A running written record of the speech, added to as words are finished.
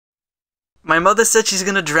My mother said she's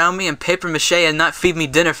gonna drown me in paper mache and not feed me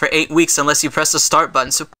dinner for 8 weeks unless you press the start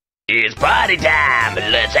button, so... It's party time!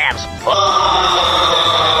 Let's have some fun!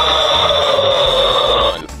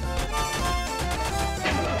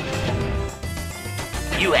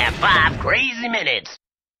 You have 5 crazy minutes!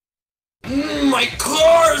 My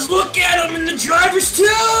cars! Look at them in the driver's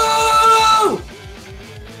too!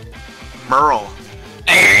 Merle.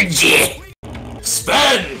 Energy!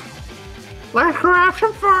 Spin! Let's have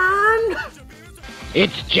some fun!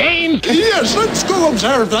 It's James! Yes, let's go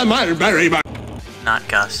observe the mulberry bush. Not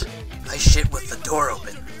Gus. I shit with the door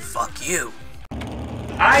open. Fuck you.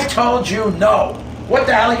 I told you no! What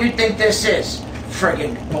the hell you think this is?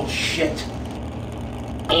 Friggin' bullshit.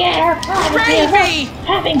 Yeah, crazy!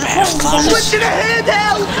 Having fun. Switch to the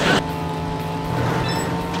handheld!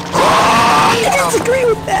 I disagree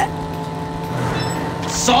with that.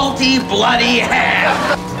 Salty bloody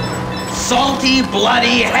ham! Salty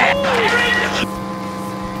bloody ham!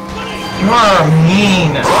 You're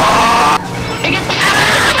mean!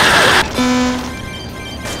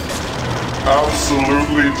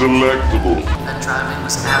 Absolutely delectable. That driving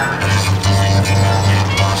was average.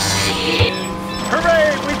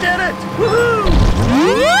 Hooray, we did it! Woohoo!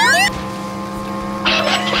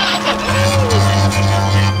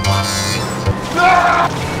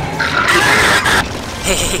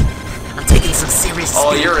 Hey, I'm taking some serious speed.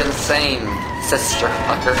 Oh, you're insane, sister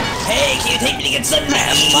fucker. Hey, can you take me to get some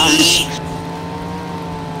meat?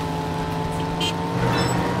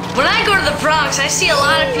 When I go to the Bronx, I see a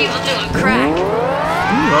lot of people doing crack.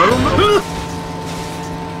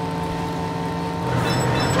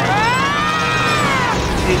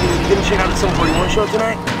 Hey, you gonna check out the 741 show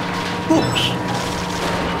tonight? Oops.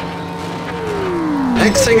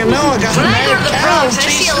 Next thing I know, I got a When I go to mad the cow Bronx,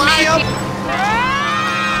 I see a chasing lot me of up. people.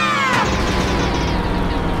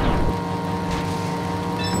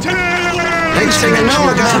 Next thing I know,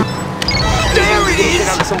 I got a... There it is!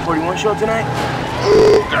 Check out the 741 show tonight?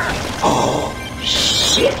 Oh,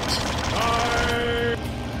 shit!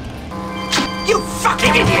 You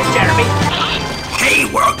fucking idiot, Jeremy! Hey,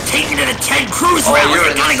 we're taking to the Ted Cruz Oh, rally. you're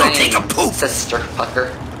We're gonna go take insane, a poop! sister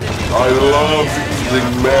fucker. I love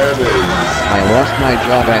eating mayonnaise. I lost my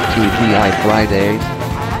job at TGI Fridays.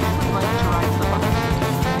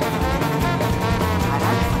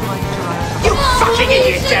 You fucking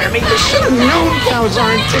idiot, Jeremy! I should have known cows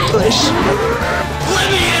aren't ticklish. Let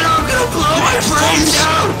me in, I'm gonna blow my brains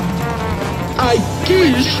out! I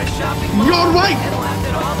guess you're right.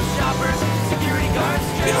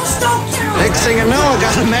 Next thing I know, I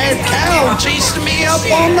got a mad cow chasing me up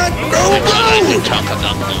on the road.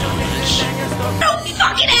 Don't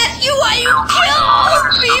fucking ask you why you kill all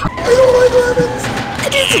the people! I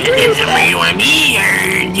disagree with that. You and me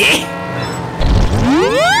earned, yeah?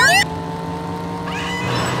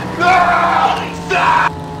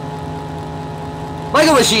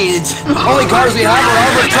 Lego machines! Only cars we have are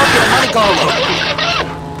over a truck and a money column.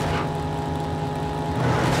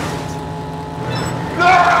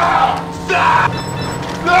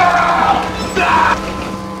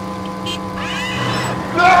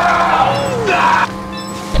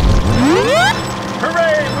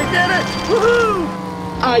 Hooray, we did it! Woohoo!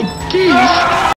 I guess